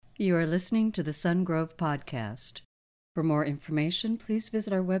You are listening to the Sungrove Podcast. For more information, please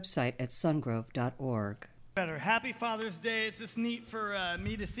visit our website at sungrove.org. Better. Happy Father's Day. It's just neat for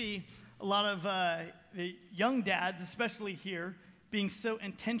me to see a lot of the young dads, especially here, being so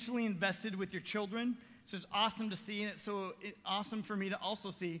intentionally invested with your children. It's just awesome to see, and it's so awesome for me to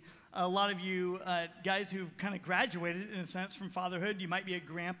also see a lot of you guys who've kind of graduated, in a sense, from fatherhood. You might be a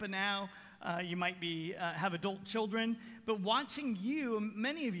grandpa now. You might be have adult children. But watching you,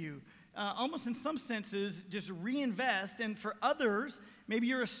 many of you, almost in some senses, just reinvest. And for others, maybe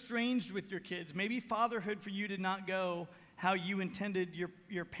you're estranged with your kids. Maybe fatherhood for you did not go how you intended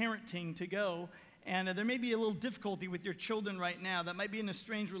your parenting to go. And there may be a little difficulty with your children right now. That might be an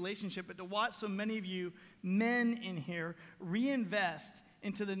estranged relationship. But to watch so many of you men in here reinvest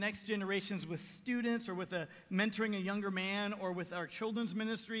into the next generations with students or with mentoring a younger man or with our children's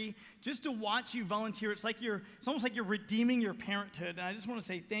ministry, just to watch you volunteer, it's almost like you're redeeming your parenthood. And I just want to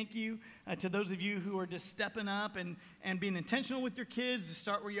say thank you to those of you who are just stepping up and being intentional with your kids, to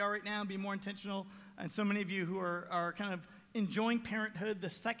start where you are right now and be more intentional. And so many of you who are kind of enjoying parenthood the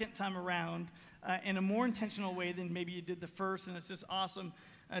second time around in a more intentional way than maybe you did the first, and it's just awesome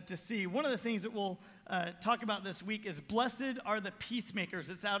to see. One of the things that we'll talk about this week is blessed are the peacemakers.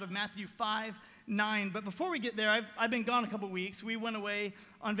 It's out of Matthew 5:9. But before we get there, I've been gone a couple weeks. We went away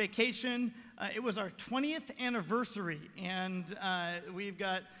on vacation. It was our 20th anniversary, and we've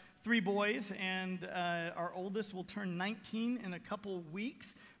got 3 boys, and our oldest will turn 19 in a couple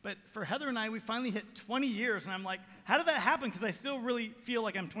weeks. But for Heather and I, we finally hit 20 years, and I'm like, how did that happen? Because I still really feel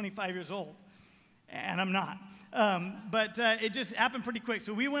like I'm 25 years old, and I'm not. But it just happened pretty quick.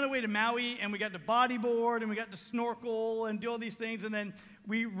 So we went away to Maui, and we got to bodyboard, and we got to snorkel and do all these things. And then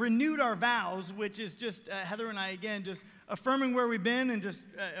we renewed our vows, which is just Heather and I, again, just affirming where we've been and just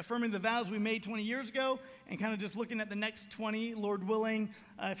affirming the vows we made 20 years ago and kind of just looking at the next 20, Lord willing,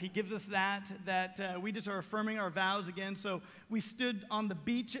 if he gives us that we just are affirming our vows again. So we stood on the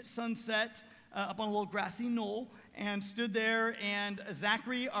beach at sunset up on a little grassy knoll, and stood there, and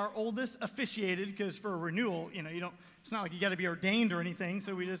Zachary, our oldest, officiated, because for a renewal, it's not like you got to be ordained or anything,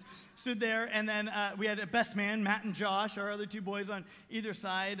 so we just stood there, and then we had a best man, Matt and Josh, our other 2 boys on either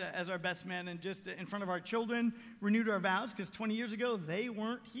side as our best men, and just in front of our children, renewed our vows, because 20 years ago, they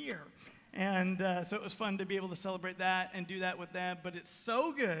weren't here. And so it was fun to be able to celebrate that and do that with them, but it's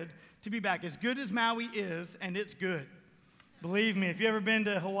so good to be back. As good as Maui is, and it's good. Believe me, if you've ever been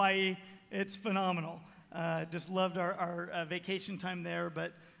to Hawaii, it's phenomenal. Just loved our vacation time there,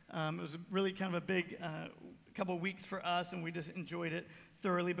 but it was really kind of a big couple of weeks for us, and we just enjoyed it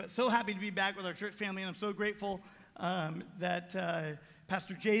thoroughly. But so happy to be back with our church family, and I'm so grateful that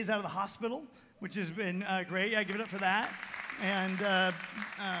Pastor Jay's out of the hospital, which has been great. Yeah, give it up for that. And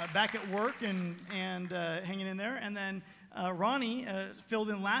back at work and hanging in there. And then Ronnie filled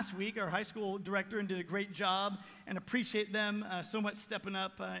in last week, our high school director, and did a great job, and appreciate them so much stepping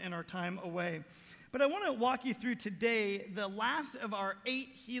up in our time away. But I want to walk you through today the last of our 8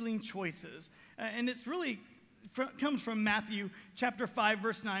 healing choices. And it's really comes from Matthew chapter 5,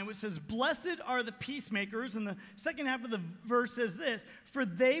 verse 9, which says, blessed are the peacemakers. And the second half of the verse says this, for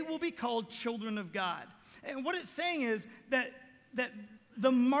they will be called children of God. And what it's saying is that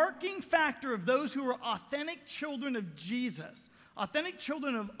the marking factor of those who are authentic children of Jesus, authentic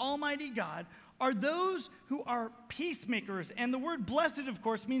children of Almighty God, are those who are peacemakers. And the word blessed, of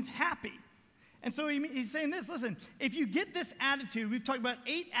course, means happy. And so he's saying this, listen, if you get this attitude, we've talked about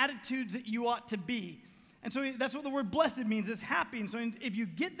 8 attitudes that you ought to be. And so that's what the word blessed means, is happy. And so if you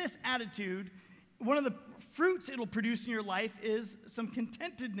get this attitude, one of the fruits it'll produce in your life is some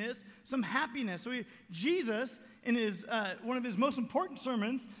contentedness, some happiness. So Jesus, in his one of his most important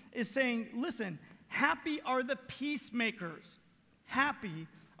sermons, is saying, listen, happy are the peacemakers. Happy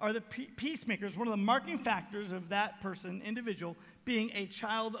are the peacemakers, one of the marking factors of that person, individual, being a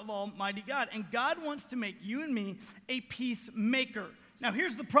child of Almighty God. And God wants to make you and me a peacemaker. Now,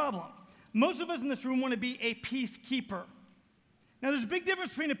 here's the problem. Most of us in this room want to be a peacekeeper. Now, there's a big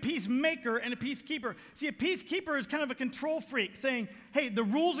difference between a peacemaker and a peacekeeper. See, a peacekeeper is kind of a control freak, saying, hey, the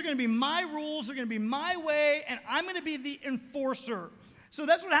rules are going to be my rules, they're going to be my way, and I'm going to be the enforcer. So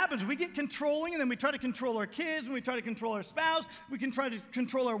that's what happens. We get controlling, and then we try to control our kids, and we try to control our spouse. We can try to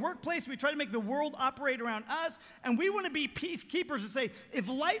control our workplace. We try to make the world operate around us, and we want to be peacekeepers and say, if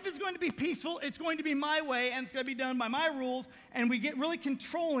life is going to be peaceful, it's going to be my way, and it's going to be done by my rules, and we get really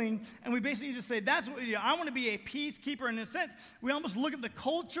controlling, and we basically just say, that's what we do. I want to be a peacekeeper. And in a sense, we almost look at the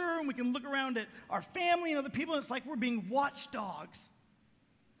culture, and we can look around at our family and other people, and it's like we're being watchdogs.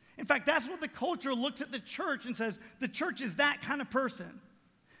 In fact, that's what the culture looks at the church and says, the church is that kind of person.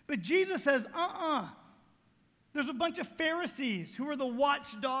 But Jesus says, There's a bunch of Pharisees who are the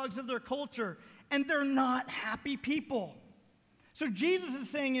watchdogs of their culture, and they're not happy people. So Jesus is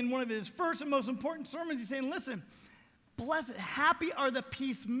saying in one of his first and most important sermons, he's saying, listen, blessed, happy are the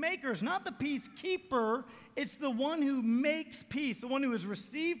peacemakers, not the peacekeeper. It's the one who makes peace, the one who has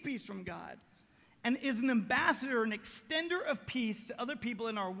received peace from God and is an ambassador, an extender of peace to other people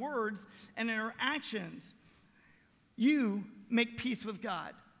in our words and in our actions. You make peace with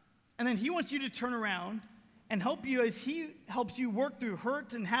God. And then he wants you to turn around and help you as he helps you work through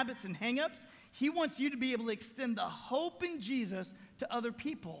hurts and habits and hangups. He wants you to be able to extend the hope in Jesus to other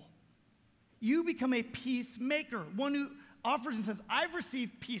people. You become a peacemaker, one who offers and says, I've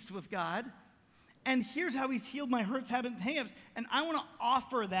received peace with God, and here's how he's healed my hurts, habits, and hangups, and I want to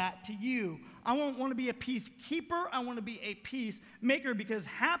offer that to you. I want to be a peacekeeper. I want to be a peacemaker, because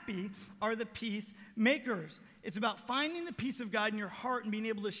happy are the peacemakers. It's about finding the peace of God in your heart and being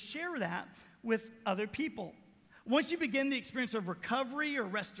able to share that with other people. Once you begin the experience of recovery or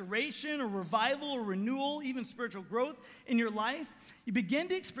restoration or revival or renewal, even spiritual growth in your life, you begin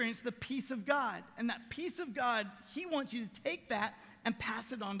to experience the peace of God. And that peace of God, he wants you to take that and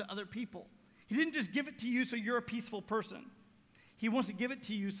pass it on to other people. He didn't just give it to you so you're a peaceful person. He wants to give it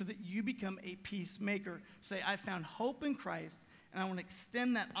to you so that you become a peacemaker. Say, I found hope in Christ, and I want to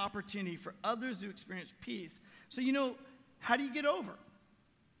extend that opportunity for others to experience peace. So, how do you get over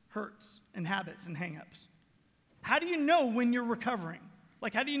hurts and habits and hangups? How do you know when you're recovering?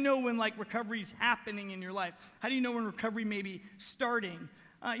 Like, how do you know when, recovery is happening in your life? How do you know when recovery may be starting?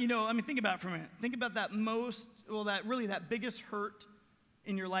 Think about it for a minute. Think about that biggest hurt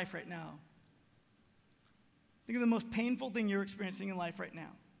in your life right now. Think of the most painful thing you're experiencing in life right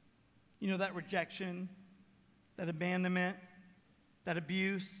now. That rejection, that abandonment, that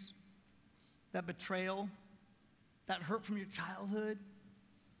abuse, that betrayal, that hurt from your childhood.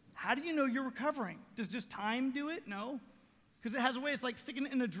 How do you know you're recovering? Does just time do it? No. Because it has a way, it's like sticking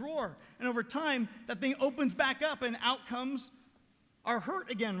it in a drawer. And over time, that thing opens back up and out comes our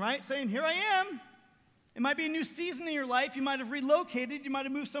hurt again, right? Saying, here I am. It might be a new season in your life. You might have relocated. You might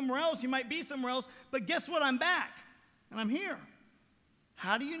have moved somewhere else. You might be somewhere else. But guess what? I'm back. And I'm here.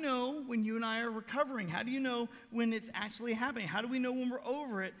 How do you know when you and I are recovering? How do you know when it's actually happening? How do we know when we're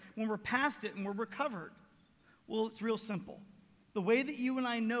over it, when we're past it, and we're recovered? Well, it's real simple. The way that you and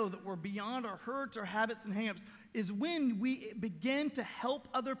I know that we're beyond our hurts, our habits, and hangups is when we begin to help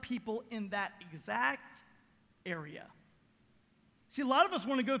other people in that exact area. See, a lot of us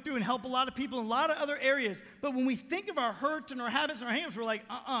want to go through and help a lot of people in a lot of other areas, but when we think of our hurts and our habits and our hangups, we're like,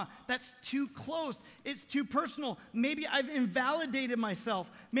 that's too close. It's too personal. Maybe I've invalidated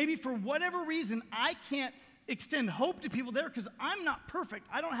myself. Maybe for whatever reason, I can't extend hope to people there because I'm not perfect.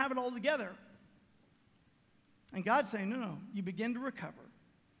 I don't have it all together. And God's saying, no, you begin to recover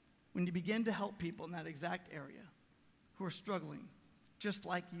when you begin to help people in that exact area who are struggling, just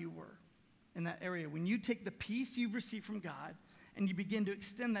like you were in that area. When you take the peace you've received from God and you begin to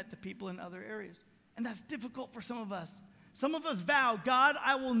extend that to people in other areas. And that's difficult for some of us. Some of us vow, God,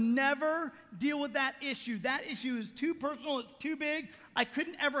 I will never deal with that issue. That issue is too personal, it's too big. I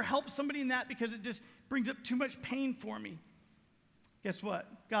couldn't ever help somebody in that because it just brings up too much pain for me. Guess what?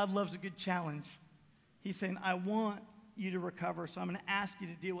 God loves a good challenge. He's saying, I want you to recover, so I'm going to ask you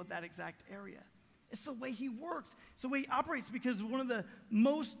to deal with that exact area. It's the way he works. It's the way he operates, because one of the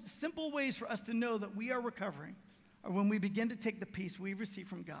most simple ways for us to know that we are recovering are when we begin to take the peace we receive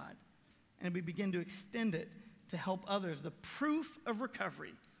from God and we begin to extend it to help others. The proof of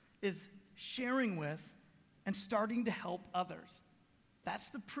recovery is sharing with and starting to help others. That's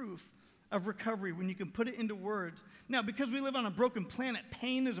the proof of recovery, when you can put it into words. Now, because we live on a broken planet,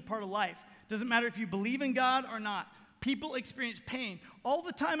 pain is a part of life. Doesn't matter if you believe in God or not. People experience pain. All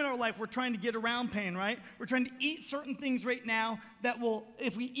the time in our life, we're trying to get around pain, right? We're trying to eat certain things right now that will,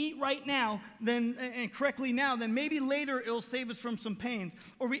 if we eat right now, then and correctly now, then maybe later it'll save us from some pains.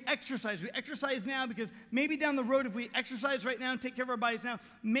 Or we exercise. We exercise now because maybe down the road, if we exercise right now and take care of our bodies now,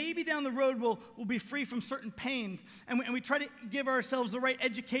 maybe down the road we'll be free from certain pains. And we try to give ourselves the right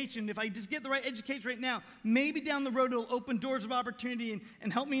education. If I just get the right education right now, maybe down the road it'll open doors of opportunity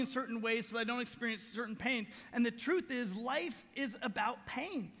and help me in certain ways so that I don't experience certain pains. And the truth is, life is about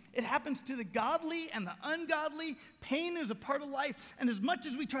pain. It happens to the godly and the ungodly. Pain is a part of life. And as much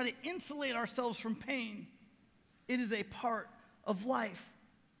as we try to insulate ourselves from pain, it is a part of life.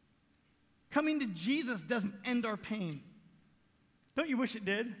 Coming to Jesus doesn't end our pain. Don't you wish it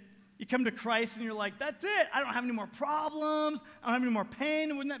did? You come to Christ and you're like, that's it. I don't have any more problems. I don't have any more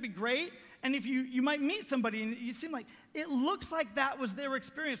pain. Wouldn't that be great? And if you might meet somebody and you seem like, it looks like that was their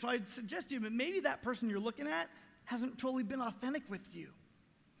experience. So I'd suggest to you, but maybe that person you're looking at hasn't totally been authentic with you.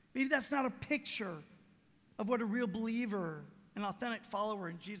 Maybe that's not a picture of what a real believer, an authentic follower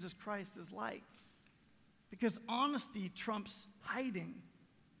in Jesus Christ is like. Because honesty trumps hiding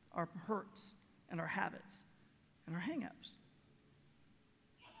our hurts and our habits and our hang-ups.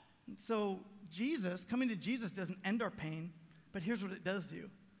 And so coming to Jesus doesn't end our pain, but here's what it does do.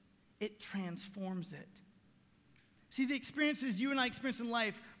 It transforms it. See, the experiences you and I experience in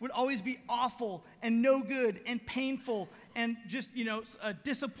life would always be awful and no good and painful and just, a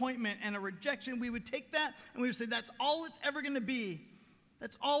disappointment and a rejection. We would take that and we would say, that's all it's ever going to be.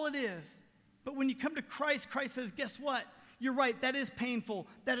 That's all it is. But when you come to Christ, Christ says, guess what? You're right, that is painful,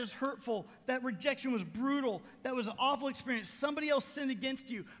 that is hurtful, that rejection was brutal, that was an awful experience. Somebody else sinned against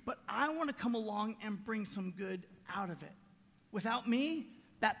you, but I want to come along and bring some good out of it. Without me,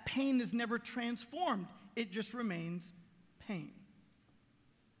 that pain is never transformed. It just remains pain.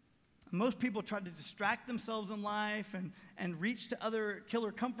 Most people try to distract themselves in life and reach to other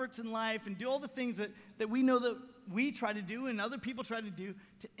killer comforts in life and do all the things that we know that we try to do and other people try to do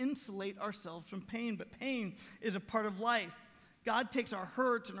to insulate ourselves from pain. But pain is a part of life. God takes our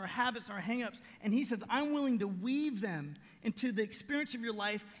hurts and our habits and our hang-ups, and he says, I'm willing to weave them into the experience of your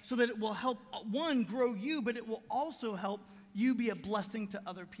life so that it will help, one, grow you, but it will also help you be a blessing to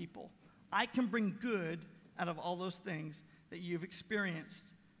other people. I can bring good out of all those things that you've experienced.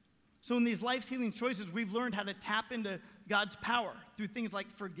 So in these life-healing choices, we've learned how to tap into God's power through things like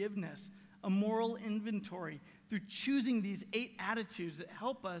forgiveness, a moral inventory, through choosing these 8 attitudes that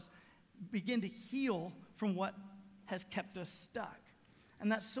help us begin to heal from what has kept us stuck.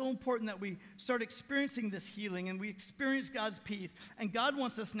 And that's so important that we start experiencing this healing and we experience God's peace. And God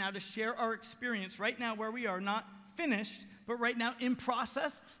wants us now to share our experience right now where we are, not finished, but right now in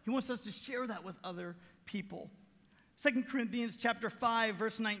process. He wants us to share that with other people. 2 Corinthians chapter 5,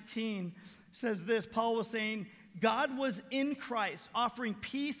 verse 19 says this. Paul was saying, God was in Christ offering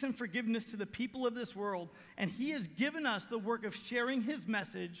peace and forgiveness to the people of this world, and he has given us the work of sharing his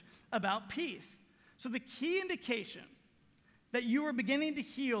message about peace. So the key indication that you are beginning to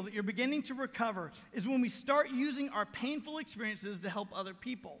heal, that you're beginning to recover, is when we start using our painful experiences to help other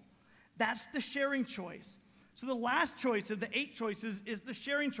people. That's the sharing choice. So the last choice of the 8 choices is the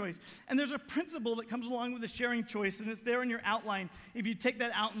sharing choice. And there's a principle that comes along with the sharing choice, and it's there in your outline. If you take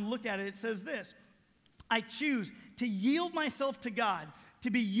that out and look at it, it says this: I choose to yield myself to God,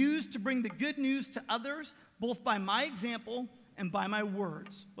 to be used to bring the good news to others, both by my example and by my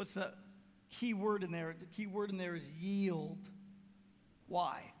words. What's the key word in there? The key word in there is yield.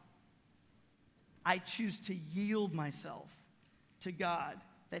 Why? I choose to yield myself to God,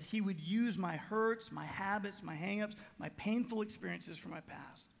 that he would use my hurts, my habits, my hang-ups, my painful experiences from my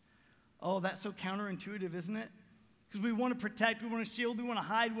past. Oh, that's so counterintuitive, isn't it? Because we want to protect, we want to shield, we want to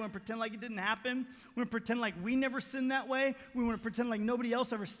hide, we want to pretend like it didn't happen. We want to pretend like we never sinned that way. We want to pretend like nobody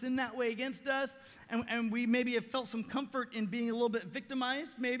else ever sinned that way against us. And we maybe have felt some comfort in being a little bit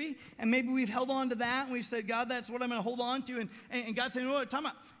victimized, maybe. And maybe we've held on to that and we've said, God, that's what I'm going to hold on to. And God's saying, no, time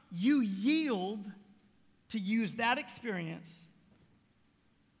out. You yield to use that experience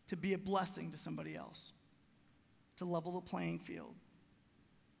to be a blessing to somebody else, to level the playing field.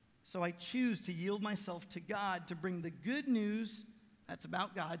 So I choose to yield myself to God to bring the good news that's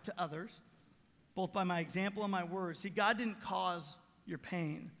about God to others, both by my example and my words. See, God didn't cause your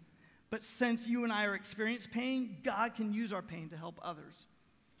pain, but since you and I are experiencing pain, God can use our pain to help others.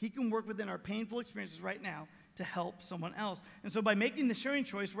 He can work within our painful experiences right now to help someone else. And so by making the sharing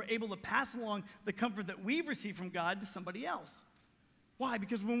choice, we're able to pass along the comfort that we've received from God to somebody else. Why?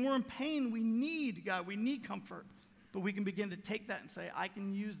 Because when we're in pain, we need God, we need comfort. But we can begin to take that and say, I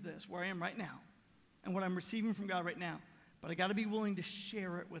can use this where I am right now and what I'm receiving from God right now. But I got to be willing to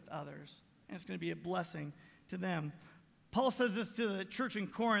share it with others. And it's going to be a blessing to them. Paul says this to the church in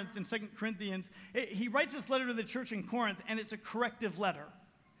Corinth in 2 Corinthians. He writes this letter to the church in Corinth, and it's a corrective letter.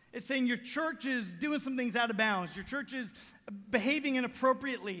 It's saying your church is doing some things out of bounds. Your church is behaving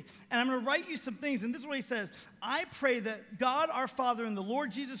inappropriately. And I'm going to write you some things. And this is what he says. I pray that God our Father and the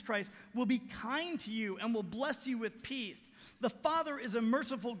Lord Jesus Christ will be kind to you and will bless you with peace. The Father is a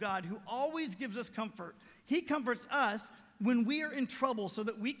merciful God who always gives us comfort. He comforts us when we are in trouble so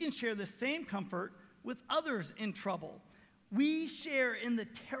that we can share the same comfort with others in trouble. We share in the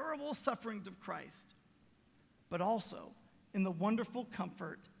terrible sufferings of Christ, but also in the wonderful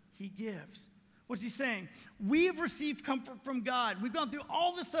comfort he gives. What's he saying? We have received comfort from God. We've gone through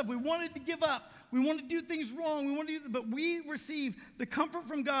all this stuff. We wanted to give up. We want to do things wrong. But we receive the comfort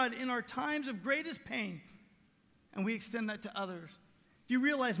from God in our times of greatest pain, and we extend that to others. Do you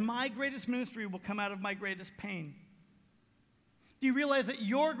realize my greatest ministry will come out of my greatest pain? Do you realize that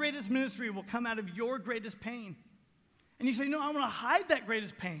your greatest ministry will come out of your greatest pain? And you say, no, I want to hide that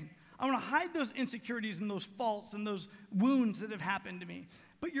greatest pain. I want to hide those insecurities and those faults and those wounds that have happened to me.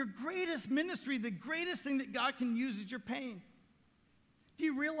 But your greatest ministry, the greatest thing that God can use is your pain. Do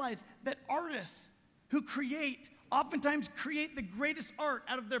you realize that artists who create oftentimes create the greatest art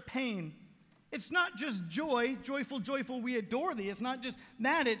out of their pain? It's not just joy, joyful, joyful, we adore thee. It's not just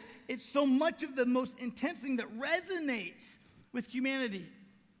that. It's so much of the most intense thing that resonates with humanity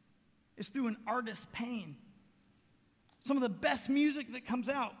is through an artist's pain. Some of the best music that comes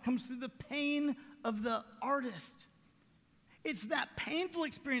out comes through the pain of the artist. It's that painful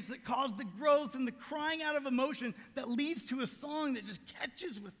experience that caused the growth and the crying out of emotion that leads to a song that just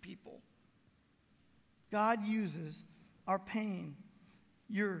catches with people. God uses our pain.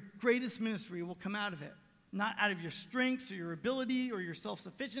 Your greatest ministry will come out of it, not out of your strengths or your ability or your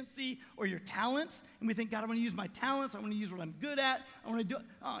self-sufficiency or your talents. And we think, God, I want to use my talents. I want to use what I'm good at. I want to do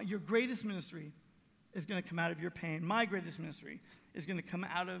it. Your greatest ministry is going to come out of your pain. My greatest ministry is going to come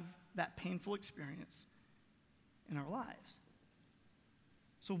out of that painful experience in our lives.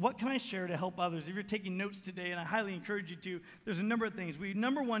 So what can I share to help others? If you're taking notes today, and I highly encourage you to, there's a number of things. We,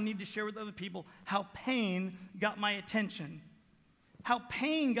 number one, need to share with other people how pain got my attention. How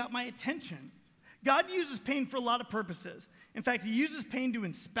pain got my attention. God uses pain for a lot of purposes. In fact, he uses pain to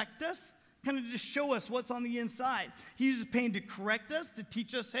inspect us, kind of to show us what's on the inside. He uses pain to correct us, to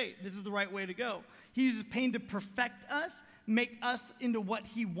teach us, hey, this is the right way to go. He uses pain to perfect us, make us into what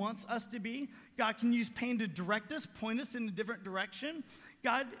he wants us to be. God can use pain to direct us, point us in a different direction.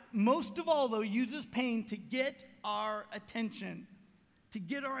 God, most of all, though, uses pain to get our attention. To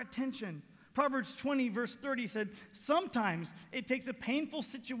get our attention. Proverbs 20, verse 30 said, sometimes it takes a painful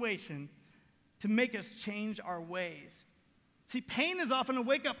situation to make us change our ways. See, pain is often a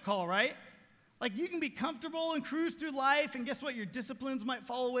wake-up call, right? Like, you can be comfortable and cruise through life, and guess what? Your disciplines might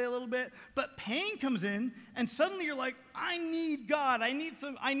fall away a little bit. But pain comes in, and suddenly you're like, I need God. I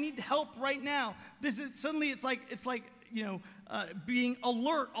need help right now. Suddenly it's like being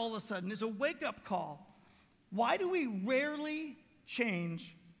alert all of a sudden. It's a wake-up call. Why do we rarely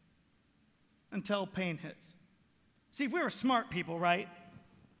change until pain hits? See, if we were smart people, right?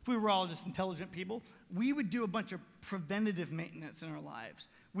 If we were all just intelligent people, we would do a bunch of preventative maintenance in our lives.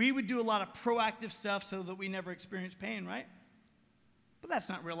 We would do a lot of proactive stuff so that we never experience pain, right? But that's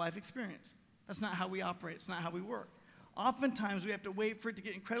not real life experience. That's not how we operate. It's not how we work. Oftentimes, we have to wait for it to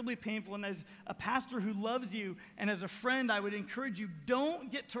get incredibly painful. And as a pastor who loves you and as a friend, I would encourage you,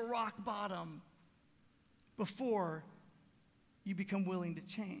 don't get to rock bottom before you become willing to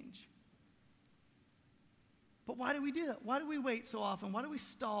change. But why do we do that? Why do we wait so often? Why do we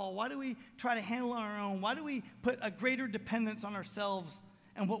stall? Why do we try to handle it on our own? Why do we put a greater dependence on ourselves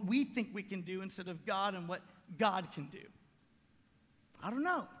and what we think we can do instead of God and what God can do? I don't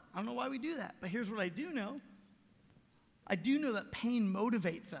know. I don't know why we do that. But here's what I do know. I do know that pain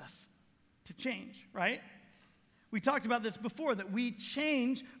motivates us to change, right? We talked about this before, that we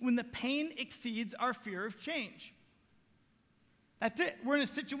change when the pain exceeds our fear of change. That's it. We're in a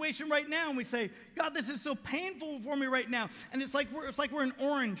situation right now, and we say, God, this is so painful for me right now. And it's like we're an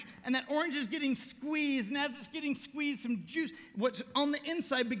orange, and that orange is getting squeezed, and as it's getting squeezed, some juice, what's on the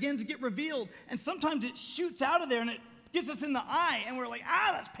inside begins to get revealed. And sometimes it shoots out of there, and it gets us in the eye, and we're like,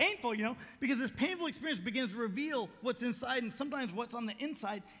 that's painful, because this painful experience begins to reveal what's inside, and sometimes what's on the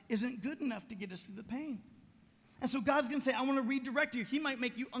inside isn't good enough to get us through the pain. And so God's going to say, I want to redirect you. He might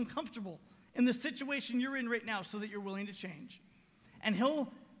make you uncomfortable in the situation you're in right now so that you're willing to change. And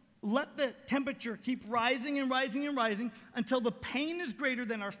he'll let the temperature keep rising and rising and rising until the pain is greater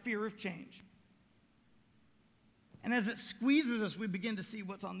than our fear of change. And as it squeezes us, we begin to see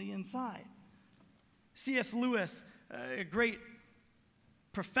what's on the inside. C.S. Lewis, a great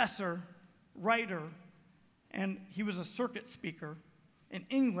professor, writer, and he was a circuit speaker in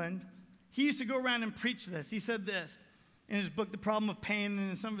England. He used to go around and preach this. He said this in his book, The Problem of Pain,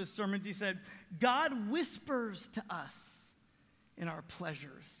 and in some of his sermons, he said, God whispers to us in our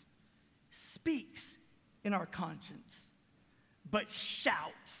pleasures, speaks in our conscience, but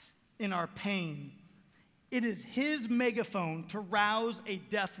shouts in our pain. It is his megaphone to rouse a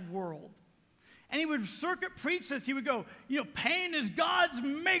deaf world. And he would circuit preach this. He would go, pain is God's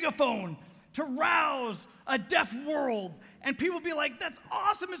megaphone to rouse a deaf world. And people would be like, that's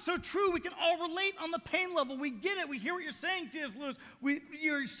awesome. It's so true. We can all relate on the pain level. We get it. We hear what you're saying, C.S. Lewis.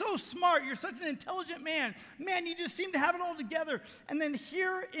 You're so smart. You're such an intelligent man. Man, you just seem to have it all together. And then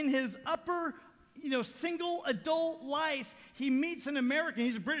here in his upper, single adult life, he meets an American.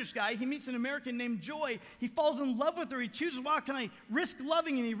 He's a British guy. He meets an American named Joy. He falls in love with her. He chooses, wow, can I risk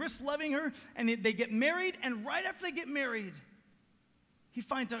loving? And he risks loving her. And they get married. And right after they get married, he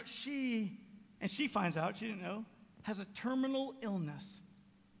finds out she finds out, she didn't know, has a terminal illness.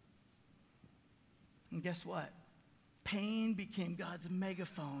 And guess what? Pain became God's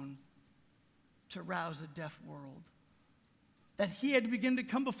megaphone to rouse a deaf world. That he had to begin to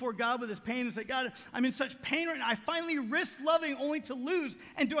come before God with his pain and say, God, I'm in such pain right now. I finally risk loving only to lose.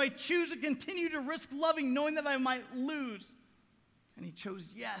 And do I choose to continue to risk loving knowing that I might lose? And he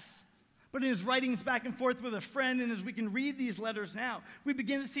chose yes. But in his writings back and forth with a friend, and as we can read these letters now, we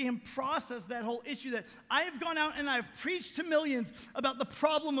begin to see him process that whole issue that I have gone out and I've preached to millions about the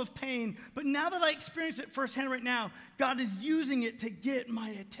problem of pain. But now that I experience it firsthand right now, God is using it to get my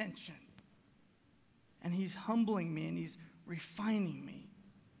attention. And he's humbling me and he's refining me.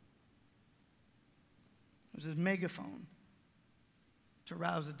 It was his megaphone to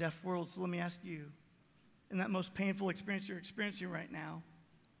rouse a deaf world. So let me ask you, in that most painful experience you're experiencing right now,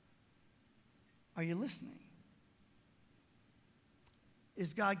 are you listening?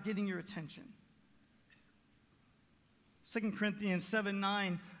 Is God getting your attention? 2 Corinthians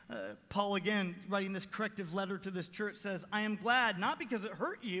 7:9, Paul again writing this corrective letter to this church says, I am glad, not because it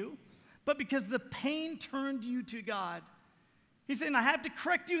hurt you, but because the pain turned you to God. He's saying, I have to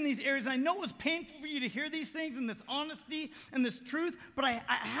correct you in these areas. I know it was painful for you to hear these things and this honesty and this truth, but I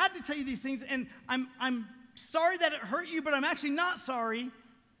had to tell you these things, and I'm sorry that it hurt you, but I'm actually not sorry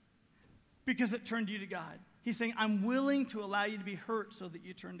because it turned you to God. He's saying, I'm willing to allow you to be hurt so that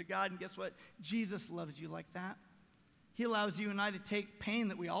you turn to God. And guess what? Jesus loves you like that. He allows you and I to take pain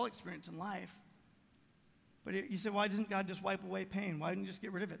that we all experience in life. But you say, why doesn't God just wipe away pain? Why didn't he just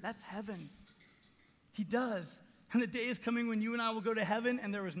get rid of it? That's heaven. He does. And the day is coming when you and I will go to heaven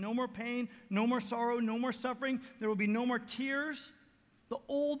and there is no more pain, no more sorrow, no more suffering. There will be no more tears. The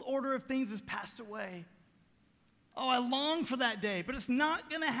old order of things has passed away. Oh, I long for that day, but it's not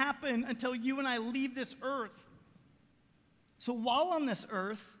going to happen until you and I leave this earth. So while on this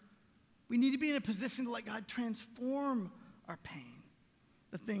earth, we need to be in a position to let God transform our pain,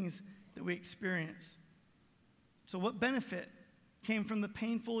 the things that we experience. So what benefit came from the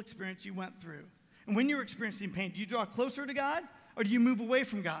painful experience you went through? And when you're experiencing pain, do you draw closer to God or do you move away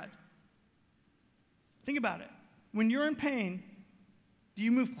from God? Think about it. When you're in pain, do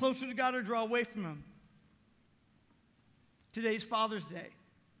you move closer to God or draw away from him? Today's Father's Day.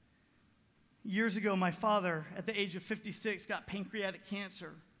 Years ago, my father, at the age of 56, got pancreatic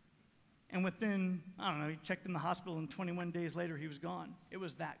cancer. And within, he checked in the hospital, and 21 days later, he was gone. It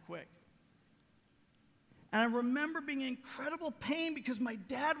was that quick. And I remember being in incredible pain because my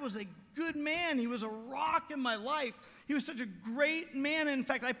dad was a good man. He was a rock in my life. He was such a great man. In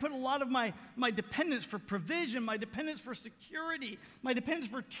fact, I put a lot of my dependence for provision, my dependence for security, my dependence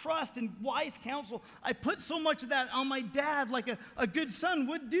for trust and wise counsel. I put so much of that on my dad like a good son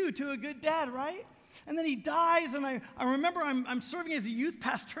would do to a good dad, right? And then he dies, and I remember I'm serving as a youth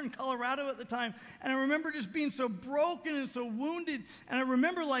pastor in Colorado at the time, and I remember just being so broken and so wounded, and I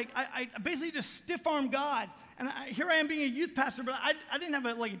remember I basically just stiff-armed God, and here I am being a youth pastor, but I didn't have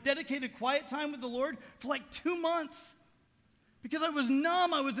a dedicated quiet time with the Lord for 2 months, because I was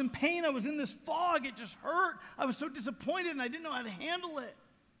numb, I was in pain, I was in this fog, it just hurt, I was so disappointed, and I didn't know how to handle it.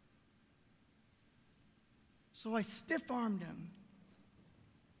 So I stiff-armed him.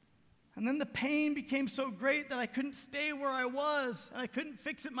 And then the pain became so great that I couldn't stay where I was, and I couldn't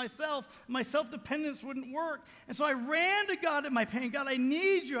fix it myself. My self-dependence wouldn't work. And so I ran to God in my pain. God, I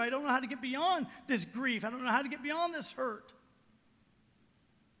need you. I don't know how to get beyond this grief. I don't know how to get beyond this hurt.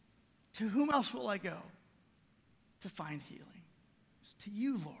 To whom else will I go to find healing? It's to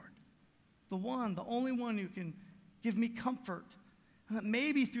you, Lord, the only one who can give me comfort. And that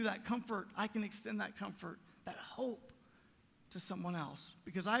maybe through that comfort, I can extend that comfort, that hope, to someone else,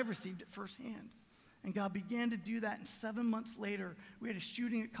 because I've received it firsthand. And God began to do that, and 7 months later, we had a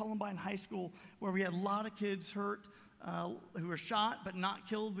shooting at Columbine High School where we had a lot of kids hurt who were shot but not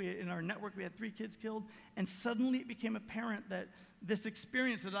killed. In our network, we had 3 kids killed, and suddenly it became apparent that this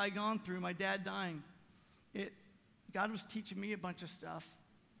experience that I'd gone through, my dad dying, God was teaching me a bunch of stuff,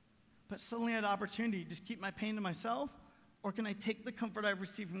 but suddenly I had an opportunity to just keep my pain to myself, or can I take the comfort I've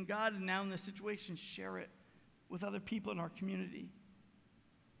received from God and now in this situation share it with other people in our community?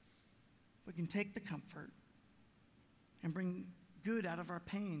 We can take the comfort and bring good out of our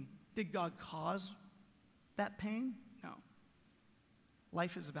pain. Did God cause that pain? No.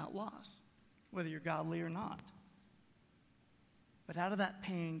 Life is about loss, whether you're godly or not. But out of that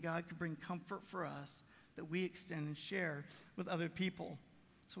pain, God could bring comfort for us that we extend and share with other people.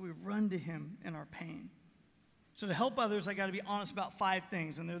 So we run to him in our pain. So to help others, I got to be honest about 5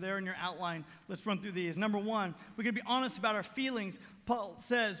 things, and they're there in your outline. Let's run through these. Number 1, we got to be honest about our feelings. Paul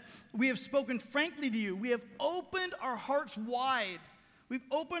says, we have spoken frankly to you. We have opened our hearts wide. We've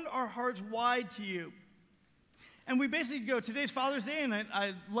opened our hearts wide to you. And we basically go, today's Father's Day, and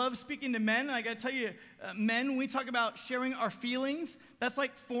I love speaking to men. And I got to tell you, men, when we talk about sharing our feelings, that's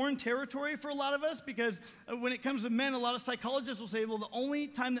like foreign territory for a lot of us, because when it comes to men, a lot of psychologists will say, well, the only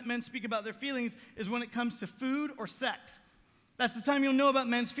time that men speak about their feelings is when it comes to food or sex. That's the time you'll know about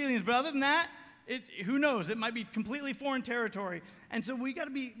men's feelings. But other than that, who knows? It might be completely foreign territory. And so we got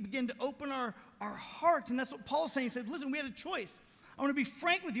to begin to open our hearts. And that's what Paul's saying. He said, listen, we had a choice. I want to be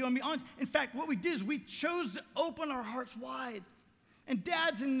frank with you. I want to be honest. In fact, what we did is we chose to open our hearts wide. And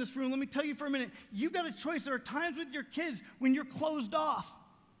dads in this room, let me tell you for a minute, you've got a choice. There are times with your kids when you're closed off,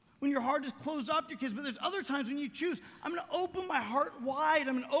 when your heart is closed off to your kids. But there's other times when you choose, I'm going to open my heart wide.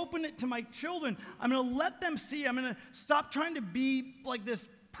 I'm going to open it to my children. I'm going to let them see. I'm going to stop trying to be like this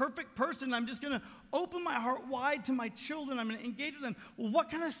perfect person. I'm just going to open my heart wide to my children. I'm going to engage with them. Well,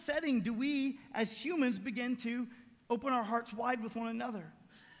 what kind of setting do we as humans begin to open our hearts wide with one another?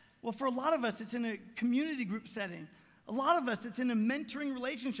 Well, for a lot of us, it's in a community group setting. A lot of us, it's in a mentoring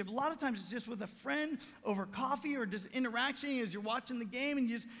relationship. A lot of times, it's just with a friend over coffee or just interacting as you're watching the game, and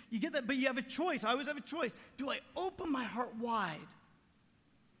you get that. But you have a choice. I always have a choice. Do I open my heart wide?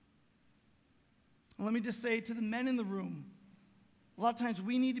 And let me just say to the men in the room, a lot of times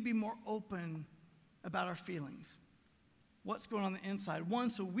we need to be more open about our feelings. What's going on the inside? One,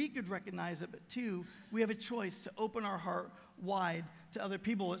 so we could recognize it, but two, we have a choice to open our heart wide to other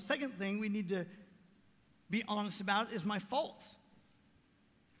people. The second thing we need to be honest about is my faults.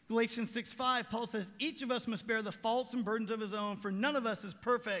 Galatians 6:5, Paul says, each of us must bear the faults and burdens of his own, for none of us is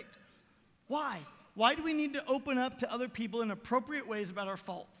perfect. Why? Why do we need to open up to other people in appropriate ways about our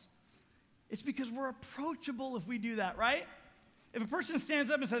faults? It's because we're approachable if we do that, right? If a person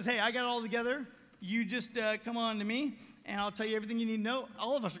stands up and says, hey, I got it all together, you just come on to me, and I'll tell you everything you need to know,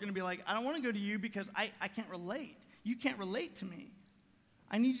 all of us are going to be like, I don't want to go to you because I can't relate. You can't relate to me.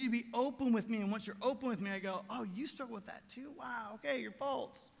 I need you to be open with me, and once you're open with me, I go, oh, you struggle with that too? Wow, okay, your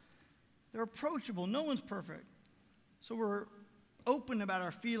faults. They're approachable. No one's perfect. So we're open about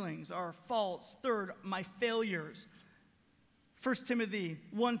our feelings, our faults. Third, my failures. 1 Timothy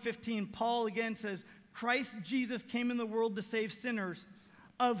 1:15, Paul again says, Christ Jesus came in the world to save sinners,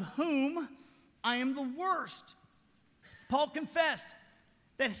 of whom I am the worst. Paul confessed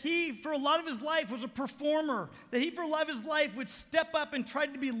that he, for a lot of his life, was a performer, that he, for a lot of his life, would step up and try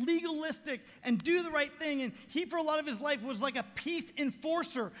to be legalistic and do the right thing, and he, for a lot of his life, was like a peace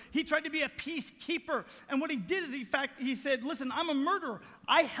enforcer. He tried to be a peacekeeper, and what he did is, in fact, he said, listen, I'm a murderer.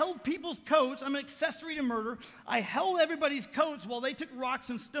 I held people's coats. I'm an accessory to murder. I held everybody's coats while they took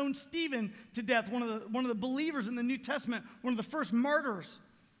rocks and stoned Stephen to death, one of the believers in the New Testament, one of the first martyrs.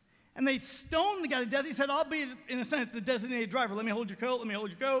 And they stoned the guy to death. He said, I'll be, in a sense, the designated driver. Let me hold your coat. Let me hold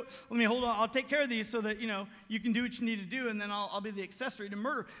your coat. Let me hold on. I'll take care of these so that, you can do what you need to do, and then I'll be the accessory to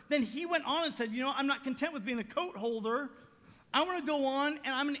murder. Then he went on and said, I'm not content with being a coat holder. I want to go on,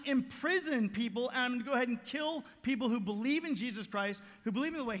 and I'm going to imprison people, and I'm going to go ahead and kill people who believe in Jesus Christ, who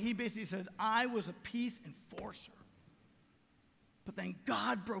believe in the way. He basically said, I was a peace enforcer. But then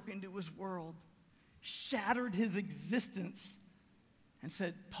God broke into his world, shattered his existence, and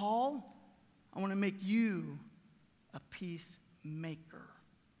said, Paul, I want to make you a peacemaker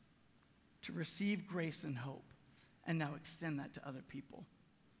to receive grace and hope, and now extend that to other people.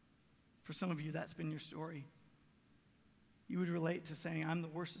 For some of you, that's been your story. You would relate to saying, I'm the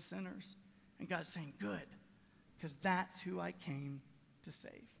worst of sinners. And God's saying, good, because that's who I came to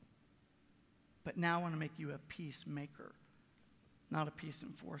save. But now I want to make you a peacemaker, not a peace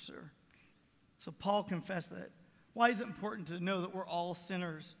enforcer. So Paul confessed that. Why is it important to know that we're all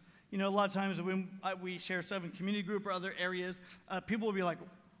sinners? A lot of times when we share stuff in community group or other areas, people will be like,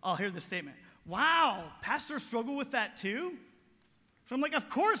 I'll hear this statement, wow, pastors struggle with that too? So I'm like, of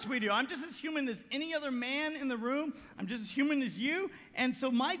course we do. I'm just as human as any other man in the room. I'm just as human as you. And so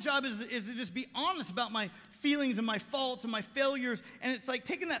my job is to just be honest about my feelings and my faults and my failures. And it's like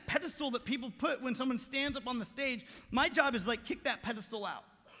taking that pedestal that people put when someone stands up on the stage. My job is like kick that pedestal out.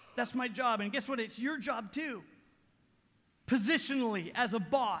 That's my job. And guess what? It's your job too. Positionally as a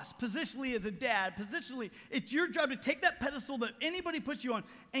boss, positionally as a dad, positionally, it's your job to take that pedestal that anybody puts you on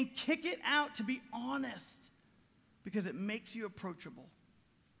and kick it out, to be honest, because it makes you approachable.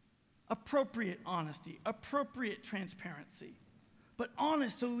 Appropriate honesty, appropriate transparency, but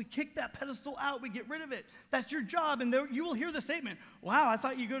honest, so we kick that pedestal out, we get rid of it. That's your job, and there, you will hear the statement, wow, I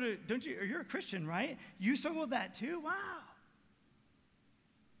thought you're a Christian, right? You struggle with that too? Wow.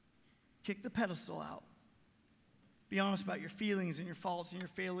 Kick the pedestal out. Be honest about your feelings and your faults and your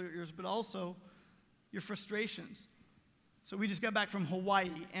failures, but also your frustrations. So we just got back from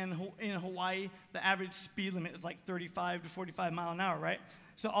Hawaii, and in Hawaii, the average speed limit is like 35 to 45 miles an hour, right?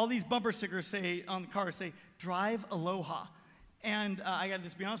 So all these bumper stickers say on the car say, drive aloha. And I got to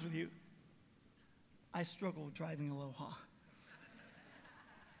just be honest with you, I struggle with driving aloha.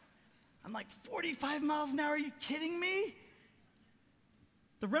 I'm like, 45 miles an hour, are you kidding me?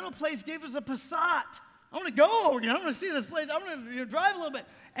 The rental place gave us a Passat. I want to go, I want to see this place. I want to drive a little bit.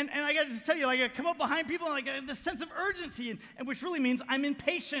 And I got to just tell you, I come up behind people and I have this sense of urgency, and which really means I'm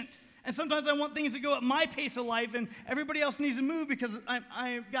impatient. And sometimes I want things to go at my pace of life, and everybody else needs to move because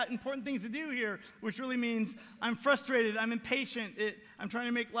I've got important things to do here, which really means I'm frustrated, I'm impatient, I'm trying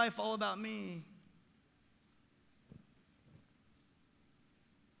to make life all about me.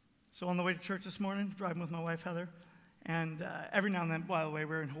 So on the way to church this morning, driving with my wife, Heather, and every now and then, by the way,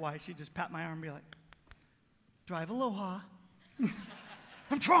 we're in Hawaii, she'd just pat my arm and be like, drive aloha.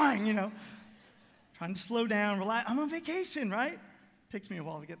 I'm trying, trying to slow down, relax. I'm on vacation, right? Takes me a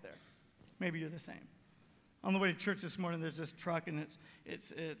while to get there. Maybe you're the same. On the way to church this morning, there's this truck, and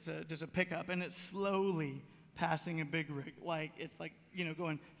there's a pickup, and it's slowly passing a big rig, it's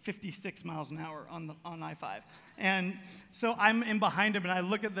going 56 miles an hour on I-5. And so I'm in behind him, and I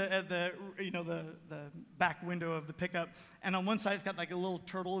look at the back window of the pickup, and on one side it's got like a little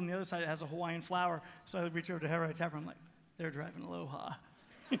turtle, and the other side it has a Hawaiian flower. So I reach over to Heather, I tap her, I'm like, they're driving aloha.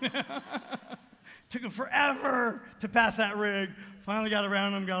 Took them forever to pass that rig. Finally got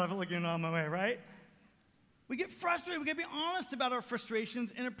around them, got looking on my way, right? We get frustrated. We got to be honest about our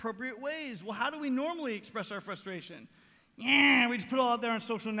frustrations in appropriate ways. Well, how do we normally express our frustration? Yeah, we just put it all out there on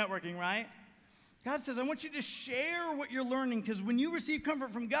social networking, right? God says, I want you to share what you're learning, because when you receive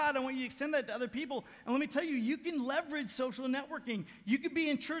comfort from God, I want you to extend that to other people. And let me tell you, you can leverage social networking. You could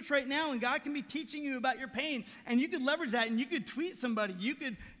be in church right now, and God can be teaching you about your pain, and you could leverage that, and you could tweet somebody. You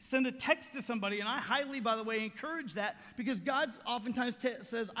could send a text to somebody, and I highly, by the way, encourage that, because God oftentimes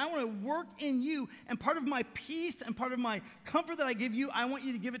says, I want to work in you, and part of my peace and part of my comfort that I give you, I want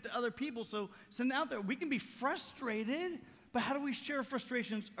you to give it to other people. So send it out there. We can be frustrated, but how do we share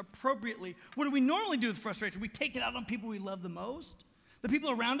frustrations appropriately? What do we normally do with frustration? We take it out on people we love the most. The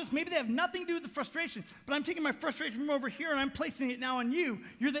people around us, maybe they have nothing to do with the frustration, but I'm taking my frustration from over here and I'm placing it now on you.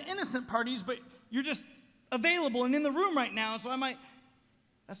 You're the innocent parties, but you're just available and in the room right now, so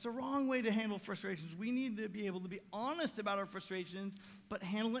that's the wrong way to handle frustrations. We need to be able to be honest about our frustrations, but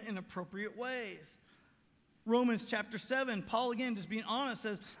handle it in appropriate ways. Romans chapter 7, Paul, again, just being honest,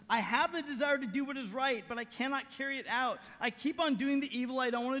 says, I have the desire to do what is right, but I cannot carry it out. I keep on doing the evil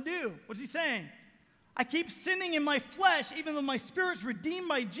I don't want to do. What's he saying? I keep sinning in my flesh, even though my spirit's redeemed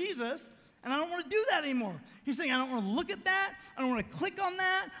by Jesus, and I don't want to do that anymore. He's saying, I don't want to look at that. I don't want to click on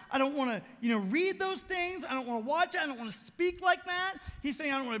that. I don't want to, read those things. I don't want to watch it. I don't want to speak like that. He's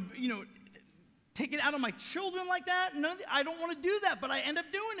saying, I don't want to, take it out on my children like that. I don't want to do that, but I end up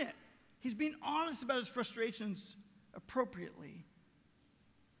doing it. He's being honest about his frustrations appropriately.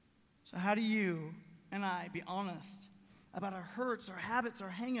 So how do you and I be honest about our hurts, our habits,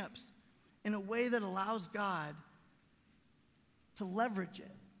 our hang-ups in a way that allows God to leverage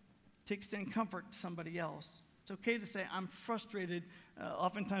it, to extend comfort to somebody else? It's okay to say, I'm frustrated.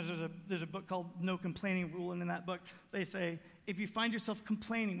 Oftentimes there's a book called No Complaining Rule, and in that book they say, if you find yourself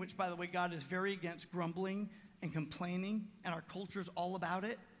complaining, which, by the way, God is very against grumbling and complaining, and our culture's all about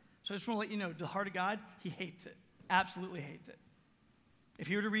it. So I just want to let you know, the heart of God, he hates it. Absolutely hates it. If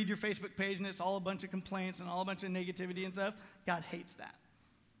you were to read your Facebook page and it's all a bunch of complaints and all a bunch of negativity and stuff, God hates that.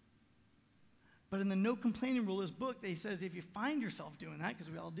 But in the No Complaining Rule, his book, he says if you find yourself doing that,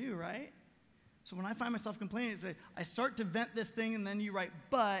 because we all do, right? So when I find myself complaining, I start to vent this thing, and then you write,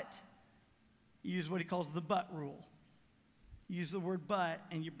 but, you use what he calls the but rule. You use the word but,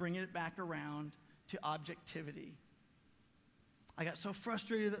 and you bring it back around to objectivity. I got so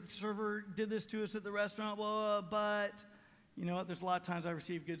frustrated that the server did this to us at the restaurant, but you know what? There's a lot of times I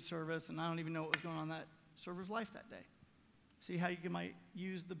receive good service, and I don't even know what was going on in that server's life that day. See how you might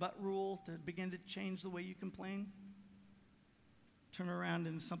use the but rule to begin to change the way you complain? Turn around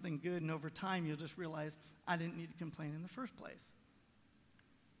into something good, and over time you'll just realize I didn't need to complain in the first place.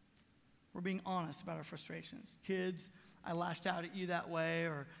 We're being honest about our frustrations. Kids, I lashed out at you that way,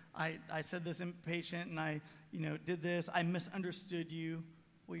 or I said this impatient and I did this. I misunderstood you.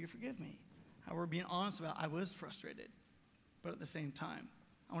 Will you forgive me? How we're being honest about I was frustrated, but at the same time,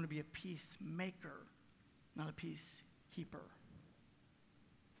 I want to be a peacemaker, not a peacekeeper.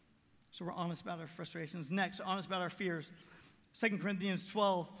 So we're honest about our frustrations. Next, honest about our fears. 2 Corinthians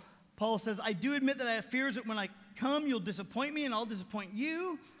 12, Paul says, I do admit that I have fears that when I come, you'll disappoint me and I'll disappoint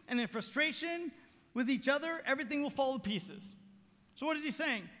you. And in frustration with each other, everything will fall to pieces. So what is he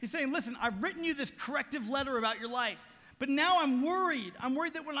saying? He's saying, listen, I've written you this corrective letter about your life, but now I'm worried. I'm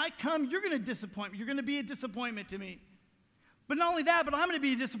worried that when I come, you're going to disappoint me. You're going to be a disappointment to me. But not only that, but I'm going to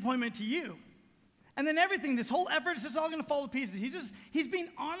be a disappointment to you. And then everything, this whole effort is just all going to fall to pieces. He's being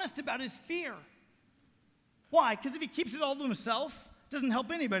honest about his fear. Why? Because if he keeps it all to himself, it doesn't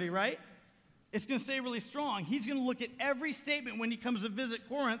help anybody, right? It's going to stay really strong. He's going to look at every statement when he comes to visit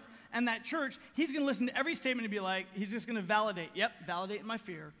Corinth and that church. He's going to listen to every statement and be like, he's just going to validate. Yep, validating my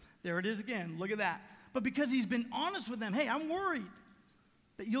fear. There it is again. Look at that. But because he's been honest with them, hey, I'm worried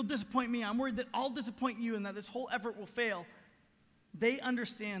that you'll disappoint me. I'm worried that I'll disappoint you and that this whole effort will fail. They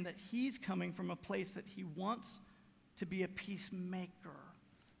understand that he's coming from a place that he wants to be a peacemaker.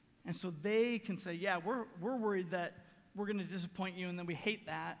 And so they can say, yeah, we're worried that we're going to disappoint you, and then we hate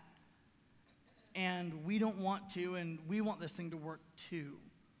that. And we don't want to, and we want this thing to work too.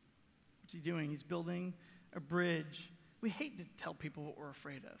 What's he doing? He's building a bridge. We hate to tell people what we're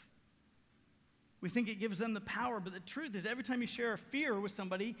afraid of. We think it gives them the power, but the truth is every time you share a fear with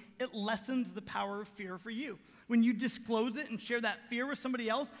somebody, it lessens the power of fear for you. When you disclose it and share that fear with somebody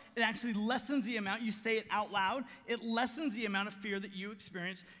else, it actually lessens the amount. You say it out loud, it lessens the amount of fear that you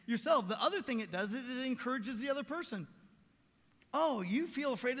experience yourself. The other thing it does is it encourages the other person. Oh, you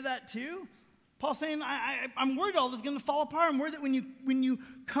feel afraid of that too? Paul's saying, I'm worried all this is going to fall apart. I'm worried that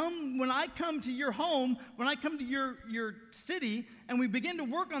when I come to your home, when I come to your city, and we begin to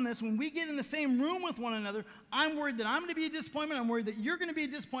work on this, when we get in the same room with one another, I'm worried that I'm going to be a disappointment. I'm worried that you're going to be a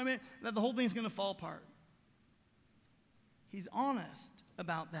disappointment, that the whole thing's going to fall apart. He's honest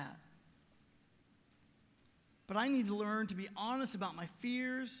about that. But I need to learn to be honest about my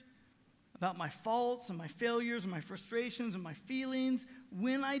fears, about my faults and my failures and my frustrations and my feelings.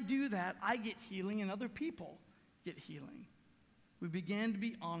 When I do that, I get healing and other people get healing. We begin to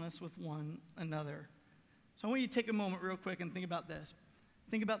be honest with one another. So I want you to take a moment real quick and think about this.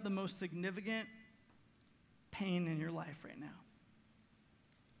 Think about the most significant pain in your life right now.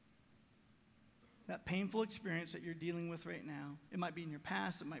 That painful experience that you're dealing with right now. It might be in your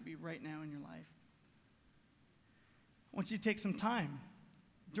past, it might be right now in your life. I want you to take some time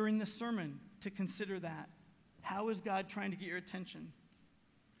during this sermon to consider that. How is God trying to get your attention?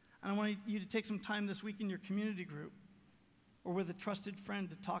 And I want you to take some time this week in your community group or with a trusted friend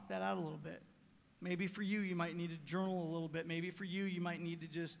to talk that out a little bit. Maybe for you, you might need to journal a little bit. Maybe for you, you might need to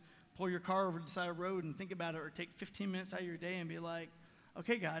just pull your car over to the side of the road and think about it, or take 15 minutes out of your day and be like,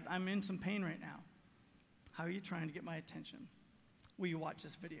 okay, God, I'm in some pain right now. How are you trying to get my attention? Will you watch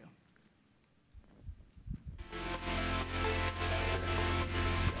this video?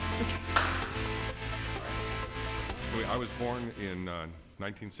 I was born in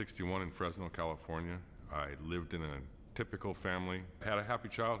 1961 in Fresno, California. I lived in a typical family, had a happy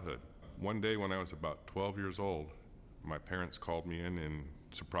childhood. One day when I was about 12 years old, my parents called me in and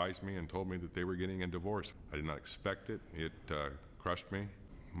surprised me and told me that they were getting a divorce. I did not expect it. It crushed me.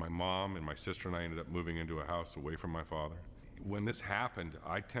 My mom and my sister and I ended up moving into a house away from my father. When this happened,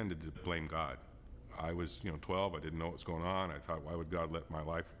 I tended to blame God. I was 12, I didn't know what was going on. I thought, why would God let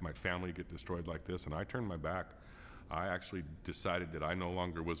my family get destroyed like this? And I turned my back. I actually decided that I no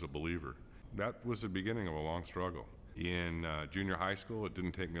longer was a believer. That was the beginning of a long struggle. In junior high school, it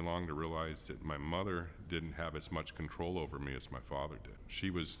didn't take me long to realize that my mother didn't have as much control over me as my father did. She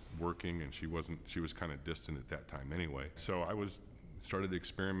was working and she was kind of distant at that time anyway. So I started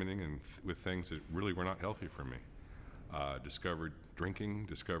experimenting with things that really were not healthy for me. Discovered drinking,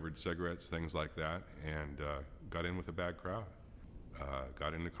 discovered cigarettes, things like that, and got in with a bad crowd.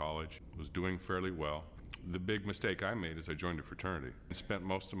 Got into college, was doing fairly well. The big mistake I made is I joined a fraternity and spent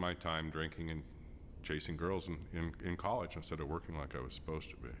most of my time drinking and chasing girls in college instead of working like I was supposed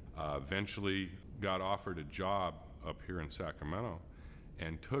to be. Eventually got offered a job up here in Sacramento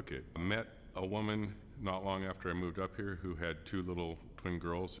and took it. Met a woman not long after I moved up here who had 2 little twin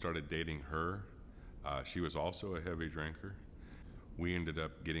girls, started dating her. She was also a heavy drinker. We ended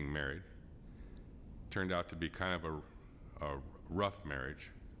up getting married. Turned out to be kind of a rough marriage.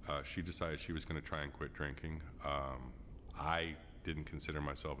 She decided she was going to try and quit drinking. I didn't consider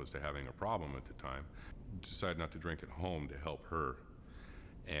myself as to having a problem at the time. Decided not to drink at home to help her.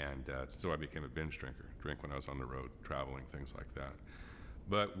 And so I became a binge drinker. Drink when I was on the road, traveling, things like that.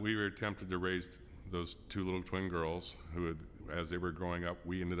 But we were attempted to raise those 2 little twin girls who, as they were growing up,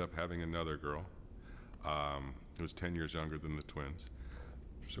 we ended up having another girl who was 10 years younger than the twins.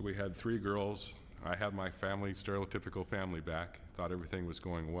 So we had 3 girls. I had my family, stereotypical family back, thought everything was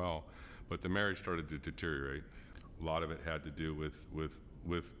going well, but the marriage started to deteriorate. A lot of it had to do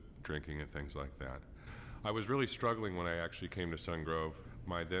with drinking and things like that. I was really struggling when I actually came to Sun Grove.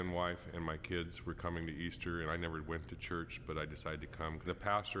 My then wife and my kids were coming to Easter, and I never went to church, but I decided to come. The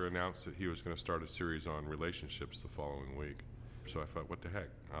pastor announced that he was going to start a series on relationships the following week. So I thought, what the heck,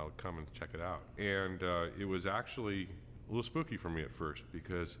 I'll come and check it out. And it was actually little spooky for me at first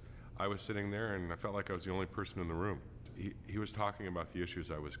because I was sitting there and I felt like I was the only person in the room. He was talking about the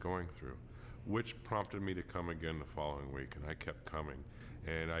issues I was going through, which prompted me to come again the following week, and I kept coming.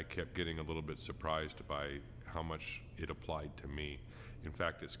 And I kept getting a little bit surprised by how much it applied to me. In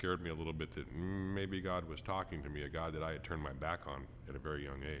fact, it scared me a little bit that maybe God was talking to me, a God that I had turned my back on at a very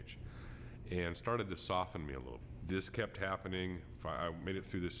young age, and started to soften me a little. This kept happening. I made it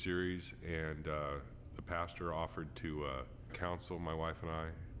through this series, and the pastor offered to counsel my wife and I,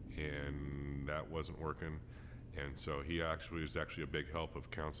 and that wasn't working. And so he was actually a big help of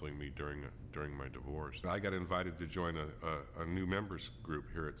counseling me during my divorce. I got invited to join a new members group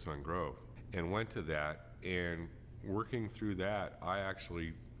here at Sun Grove and went to that. And working through that, I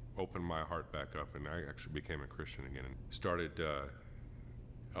actually opened my heart back up, and I actually became a Christian again and started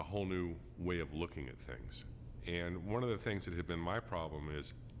a whole new way of looking at things. And one of the things that had been my problem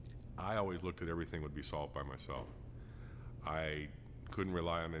is I always looked at everything would be solved by myself. I couldn't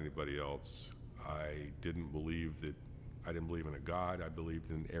rely on anybody else. I didn't believe in a God. I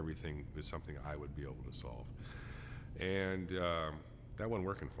believed in everything as something I would be able to solve. And that wasn't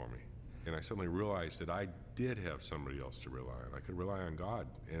working for me. And I suddenly realized that I did have somebody else to rely on. I could rely on God,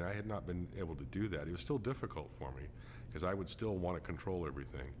 and I had not been able to do that. It was still difficult for me because I would still want to control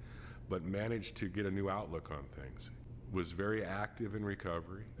everything, but managed to get a new outlook on things. Was very active in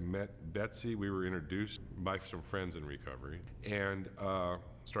recovery. Met Betsy. We were introduced by some friends in recovery, and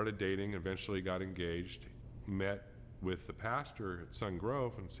started dating, eventually got engaged, met with the pastor at Sun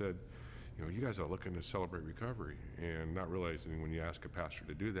Grove and said, you guys are looking to celebrate recovery, and not realizing when you ask a pastor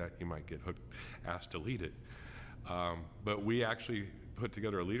to do that, you might get asked to lead it. But we actually put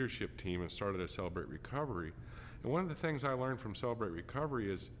together a leadership team and started to Celebrate Recovery. And one of the things I learned from Celebrate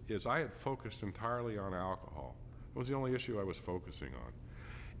Recovery is I had focused entirely on alcohol. It was the only issue I was focusing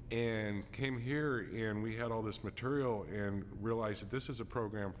on. And came here, and we had all this material and realized that this is a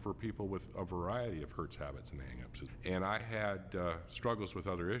program for people with a variety of hurts, habits, and hang-ups. And I had struggles with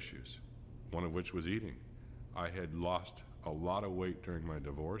other issues, one of which was eating. I had lost a lot of weight during my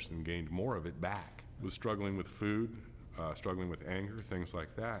divorce and gained more of it back. Was struggling with food, struggling with anger, things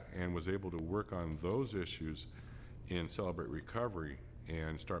like that, and was able to work on those issues in Celebrate Recovery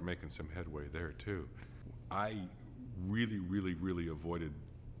and start making some headway there too. I really avoided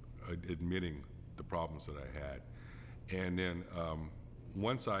admitting the problems that I had. And then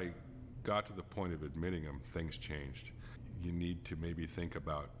once I got to the point of admitting them, things changed. You need to maybe think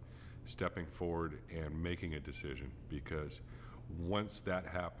about stepping forward and making a decision, because once that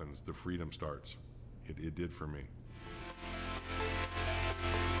happens, the freedom starts. It did for me.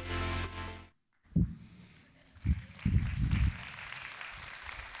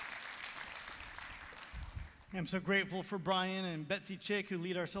 I'm so grateful for Brian and Betsy Chick, who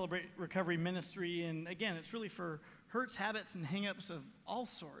lead our Celebrate Recovery ministry. And again, it's really for hurts, habits, and hang-ups of all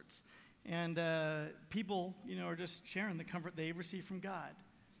sorts. And people, are just sharing the comfort they receive from God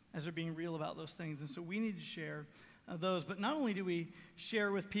as they're being real about those things. And so we need to share those. But not only do we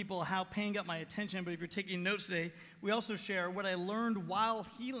share with people how pain got my attention, but if you're taking notes today, we also share what I learned while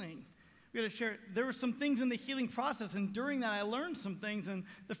healing. We got to share, there were some things in the healing process, and during that I learned some things. And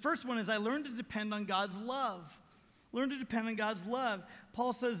the first one is I learned to depend on God's love. Learn to depend on God's love.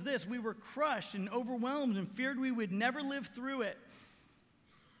 Paul says this: we were crushed and overwhelmed and feared we would never live through it.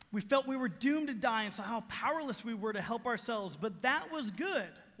 We felt we were doomed to die and saw how powerless we were to help ourselves. But that was good.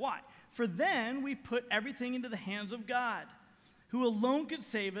 Why? For then we put everything into the hands of God, who alone could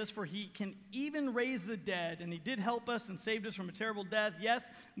save us, for he can even raise the dead. And he did help us and saved us from a terrible death. Yes,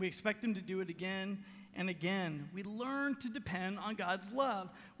 we expect him to do it again and again. We learn to depend on God's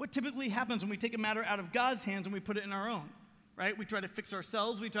love. What typically happens when we take a matter out of God's hands and we put it in our own, right? We try to fix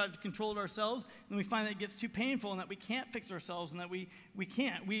ourselves, we try to control it ourselves, and we find that it gets too painful and that we can't fix ourselves and that we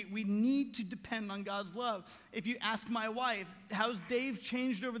can't. We need to depend on God's love. If you ask my wife, how's Dave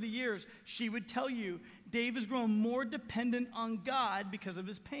changed over the years? She would tell you, Dave has grown more dependent on God because of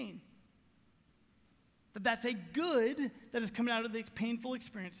his pain. That's a good that is coming out of the painful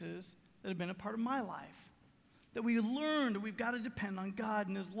experiences that have been a part of my life. That we learned we've got to depend on God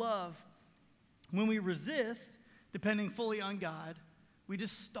and his love. When we resist depending fully on God, we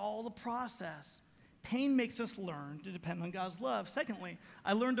just stall the process. Pain makes us learn to depend on God's love. Secondly,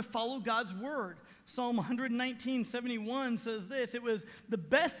 I learned to follow God's word. Psalm 119:71 says this: it was the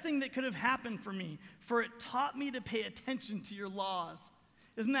best thing that could have happened for me, for it taught me to pay attention to your laws.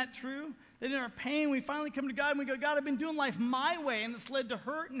 Isn't that true? That in our pain, we finally come to God and we go, God, I've been doing life my way, and it's led to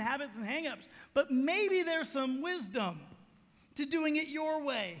hurt and habits and hang-ups. But maybe there's some wisdom to doing it your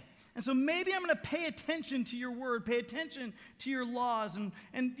way. And so maybe I'm going to pay attention to your word, pay attention to your laws.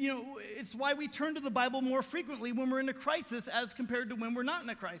 And it's why we turn to the Bible more frequently when we're in a crisis as compared to when we're not in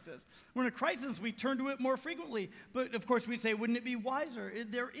a crisis. When we're in a crisis, we turn to it more frequently. But of course, we'd say, wouldn't it be wiser?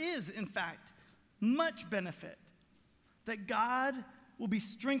 There is, in fact, much benefit that God will be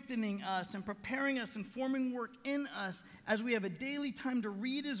strengthening us and preparing us and forming work in us as we have a daily time to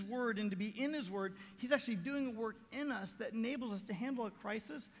read his word and to be in his word. He's actually doing a work in us that enables us to handle a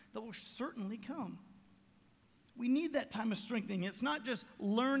crisis that will certainly come. We need that time of strengthening. It's not just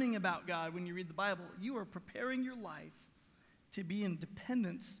learning about God when you read the Bible. You are preparing your life to be in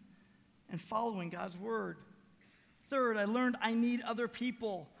dependence and following God's word. Third, I learned I need other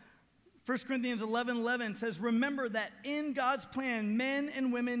people. 1 Corinthians 11:11 says, remember that in God's plan, men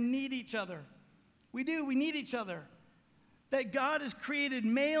and women need each other. We do. We need each other. That God has created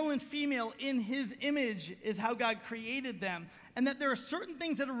male and female in his image is how God created them. And that there are certain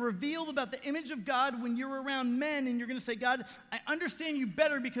things that are revealed about the image of God when you're around men and you're going to say, God, I understand you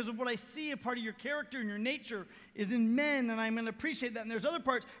better because of what I see. A part of your character and your nature is in men, and I'm going to appreciate that. And there's other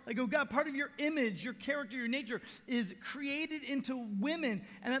parts that go, God, part of your image, your character, your nature is created into women,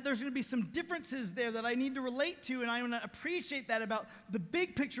 and that there's going to be some differences there that I need to relate to, and I'm going to appreciate that about the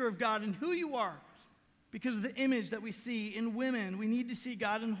big picture of God and who you are. Because of the image that we see in women, we need to see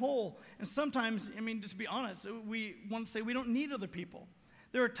God in whole. And sometimes, just to be honest, we want to say we don't need other people.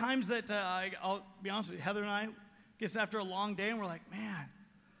 There are times that, I'll be honest with you, Heather and I, gets after a long day and we're like, man,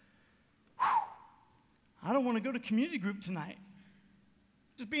 I don't want to go to community group tonight.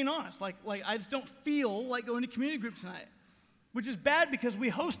 Just being honest, like I just don't feel like going to community group tonight, which is bad because we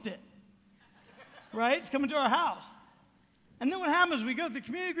host it, right? It's coming to our house. And then what happens, we go through the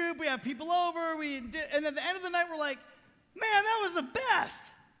community group, we have people over, and at the end of the night, we're like, man, that was the best.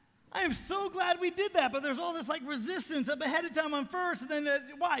 I am so glad we did that. But there's all this resistance up ahead of time on first. And then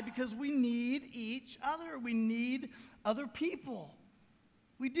why? Because we need each other. We need other people.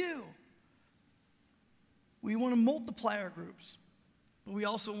 We do. We want to multiply our groups, but we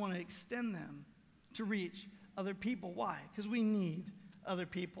also want to extend them to reach other people. Why? Because we need other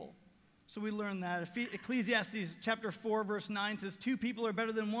people. So we learn that. Ecclesiastes chapter 4, verse 9 says, 2 people are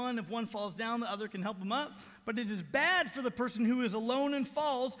better than one. If one falls down, the other can help him up. But it is bad for the person who is alone and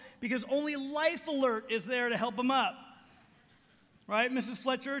falls because only Life Alert is there to help him up. Right? Mrs.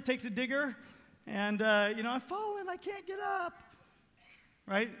 Fletcher takes a digger and, I've fallen, I can't get up.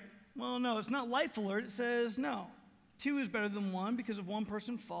 Right? Well, no, it's not Life Alert. It says, no, 2 is better than 1 because if one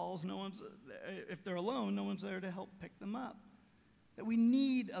person falls, if they're alone, no one's there to help pick them up. That we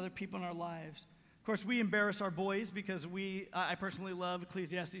need other people in our lives. Of course, we embarrass our boys because I personally love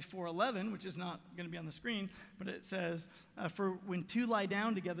Ecclesiastes 4:11, which is not going to be on the screen, but it says, for when 2 lie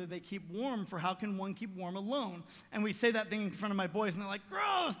down together, they keep warm, for how can one keep warm alone? And we say that thing in front of my boys, and they're like,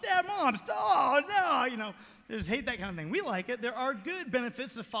 gross, Dad, Mom, stop, no, they just hate that kind of thing. We like it. There are good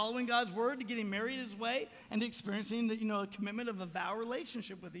benefits to following God's word, to getting married his way, and to experiencing a commitment of a vow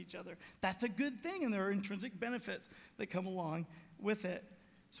relationship with each other. That's a good thing, and there are intrinsic benefits that come along with it.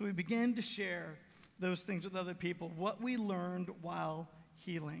 So we begin to share those things with other people, what we learned while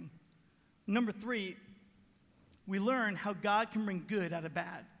healing. Number 3, we learn how God can bring good out of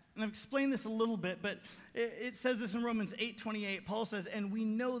bad. And I've explained this a little bit, but it says this in Romans 8:28. Paul says, and we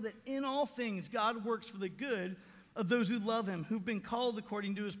know that in all things God works for the good of those who love him, who've been called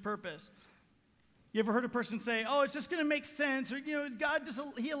according to his purpose. You ever heard a person say, oh, it's just going to make sense, or, God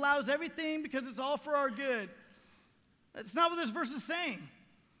he allows everything because it's all for our good. That's not what this verse is saying.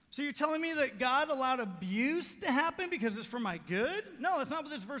 So you're telling me that God allowed abuse to happen because it's for my good? No, that's not what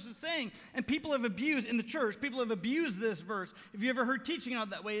this verse is saying. And people have abused, in the church, people have abused this verse. If you ever heard teaching out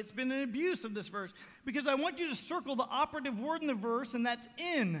that way, it's been an abuse of this verse. Because I want you to circle the operative word in the verse, and that's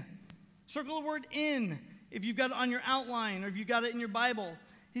in. Circle the word in, if you've got it on your outline or if you've got it in your Bible.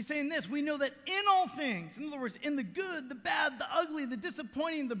 He's saying this, we know that in all things, in other words, in the good, the bad, the ugly, the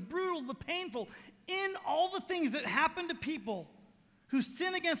disappointing, the brutal, the painful, in all the things that happen to people who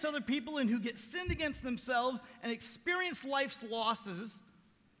sin against other people and who get sinned against themselves and experience life's losses,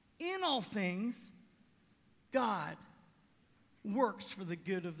 in all things, God works for the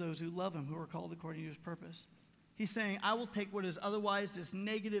good of those who love him, who are called according to his purpose. He's saying, I will take what is otherwise just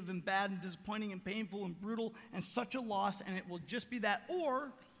negative and bad and disappointing and painful and brutal and such a loss, and it will just be that.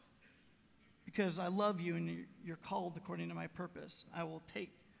 Or, because I love you and you're called according to my purpose, I will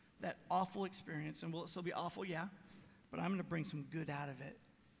take that awful experience, and will it still be awful? Yeah. But I'm going to bring some good out of it.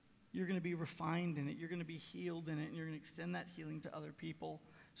 You're going to be refined in it. You're going to be healed in it, and you're going to extend that healing to other people.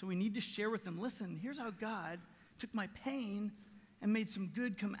 So we need to share with them, listen, here's how God took my pain and made some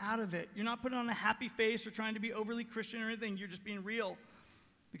good come out of it. You're not putting on a happy face or trying to be overly Christian or anything. You're just being real.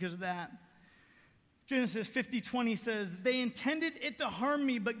 because of that. Genesis 50:20 says, they intended it to harm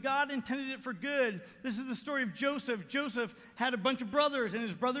me, but God intended it for good. This is the story of Joseph. Joseph had a bunch of brothers, and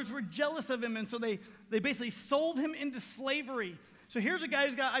his brothers were jealous of him, and so they basically sold him into slavery. So here's a guy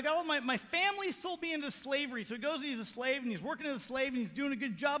who's got, all my family sold me into slavery. So he goes and he's a slave, and he's working as a slave, and he's doing a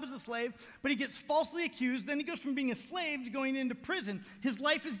good job as a slave, but he gets falsely accused. Then he goes from being a slave to going into prison. His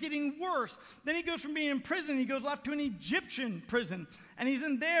life is getting worse. Then he goes from being in prison, he goes off to an Egyptian prison. And he's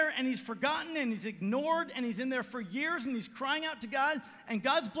in there, and he's forgotten, and he's ignored, and he's in there for years, and he's crying out to God, and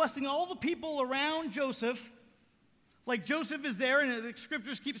God's blessing all the people around Joseph. Like Joseph is there, and the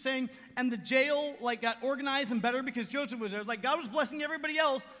scriptures keep saying, and the jail got organized and better because Joseph was there. Like God was blessing everybody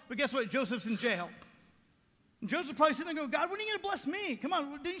else, but guess what? Joseph's in jail. And Joseph's probably sitting there going, God, when are you going to bless me? Come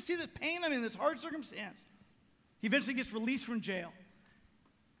on, didn't you see this pain I'm in, this hard circumstance? He eventually gets released from jail.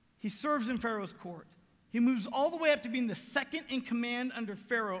 He serves in Pharaoh's court. He moves all the way up to being the second in command under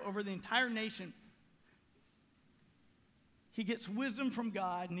Pharaoh over the entire nation. He gets wisdom from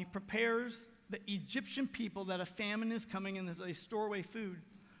God, and he prepares the Egyptian people that a famine is coming and they store away food.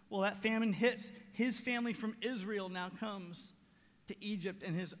 Well, that famine hits. His family from Israel now comes to Egypt,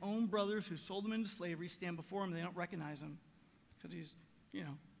 and his own brothers who sold him into slavery stand before him. They don't recognize him because he's,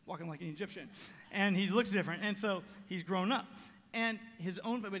 walking like an Egyptian. And he looks different, and so he's grown up. And his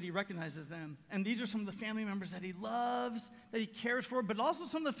own, but he recognizes them. And these are some of the family members that he loves, that he cares for, but also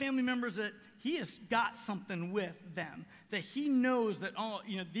some of the family members that he has got something with them, that he knows that,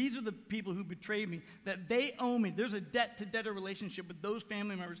 these are the people who betrayed me, that they owe me. There's a debt-to-debtor relationship with those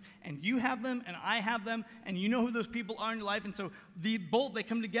family members, and you have them, and I have them, and you know who those people are in your life. And so they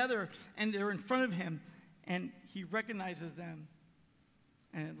come together, and they're in front of him, and he recognizes them,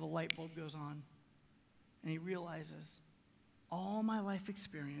 and the light bulb goes on, and he realizes, all my life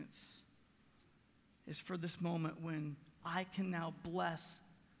experience is for this moment when I can now bless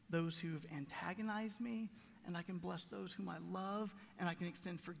those who have antagonized me, and I can bless those whom I love, and I can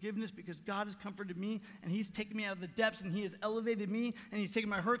extend forgiveness because God has comforted me, and he's taken me out of the depths, and he has elevated me, and he's taken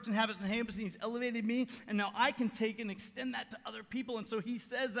my hurts and habits and habits, and he's elevated me, and now I can take and extend that to other people. And so he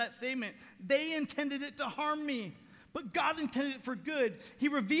says that statement, they intended it to harm me, but God intended it for good. He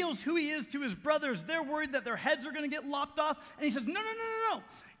reveals who he is to his brothers. They're worried that their heads are going to get lopped off. And he says, no.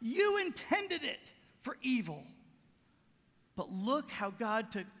 You intended it for evil. But look how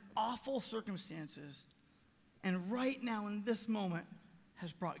God took awful circumstances and right now in this moment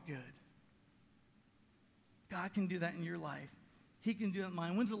has brought good. God can do that in your life. He can do it in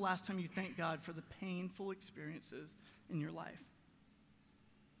mine. When's the last time you thanked God for the painful experiences in your life?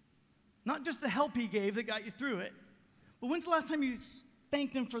 Not just the help he gave that got you through it, but when's the last time you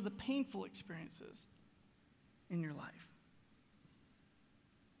thanked him for the painful experiences in your life?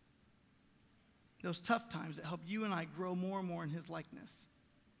 Those tough times that help you and I grow more and more in his likeness.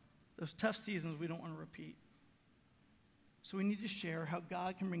 Those tough seasons we don't want to repeat. So we need to share how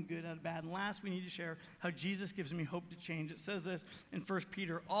God can bring good out of bad. And last, we need to share how Jesus gives me hope to change. It says this in 1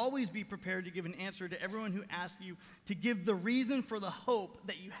 Peter, always be prepared to give an answer to everyone who asks you to give the reason for the hope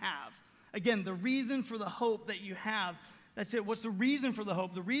that you have. Again, the reason for the hope that you have. That's it. What's the reason for the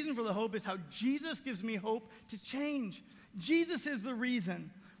hope? The reason for the hope is how Jesus gives me hope to change. Jesus is the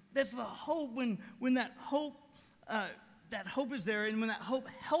reason. That's the hope. When that hope is there, and when that hope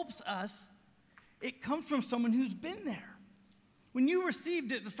helps us, it comes from someone who's been there. When you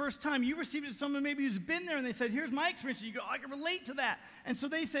received it the first time, you received it from someone maybe who's been there, and they said, here's my experience. You go, I can relate to that. And so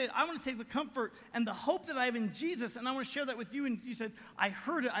they said, I want to take the comfort and the hope that I have in Jesus, and I want to share that with you. And you said, I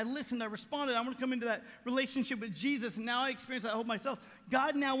heard it, I listened, I responded. I want to come into that relationship with Jesus, and now I experience that hope myself.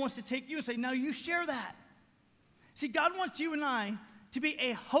 God now wants to take you and say, now you share that. See, God wants you and I to be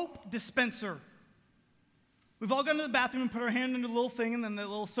a hope dispenser. We've all gone to the bathroom and put our hand in the little thing, and then the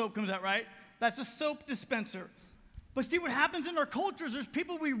little soap comes out, right? That's a soap dispenser. But see, what happens in our culture is there's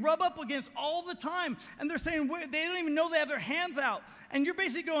people we rub up against all the time, and they're saying they don't even know they have their hands out. And you're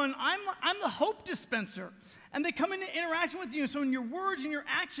basically going, I'm the hope dispenser. And they come into interaction with you. So in your words and your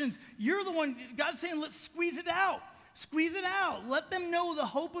actions, you're the one, God's saying, let's squeeze it out. Squeeze it out. Let them know the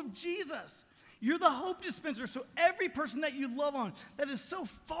hope of Jesus. You're the hope dispenser. So every person that you love on that is so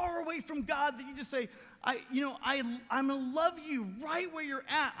far away from God that you just say, I'm going to love you right where you're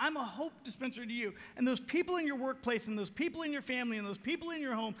at. I'm a hope dispenser to you. And those people in your workplace, and those people in your family, and those people in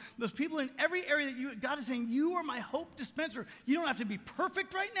your home, those people in every area that God is saying, you are my hope dispenser. You don't have to be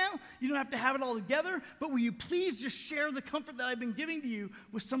perfect right now. You don't have to have it all together. But will you please just share the comfort that I've been giving to you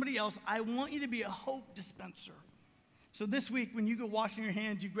with somebody else? I want you to be a hope dispenser. So this week, when you go washing your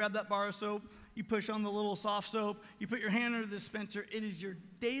hands, you grab that bar of soap, you push on the little soft soap, you put your hand under the dispenser. It is your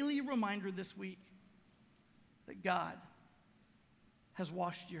daily reminder this week that God has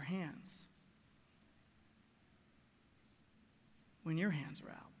washed your hands when your hands are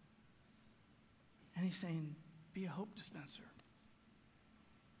out. And he's saying, be a hope dispenser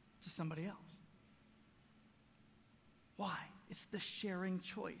to somebody else. Why? It's the sharing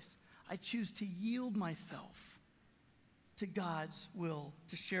choice. I choose to yield myself to God's will,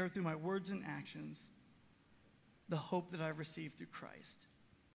 to share through my words and actions the hope that I've received through Christ.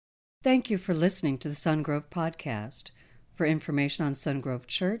 Thank you for listening to the Sungrove Podcast. For information on Sungrove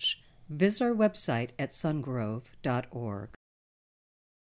Church, visit our website at sungrove.org.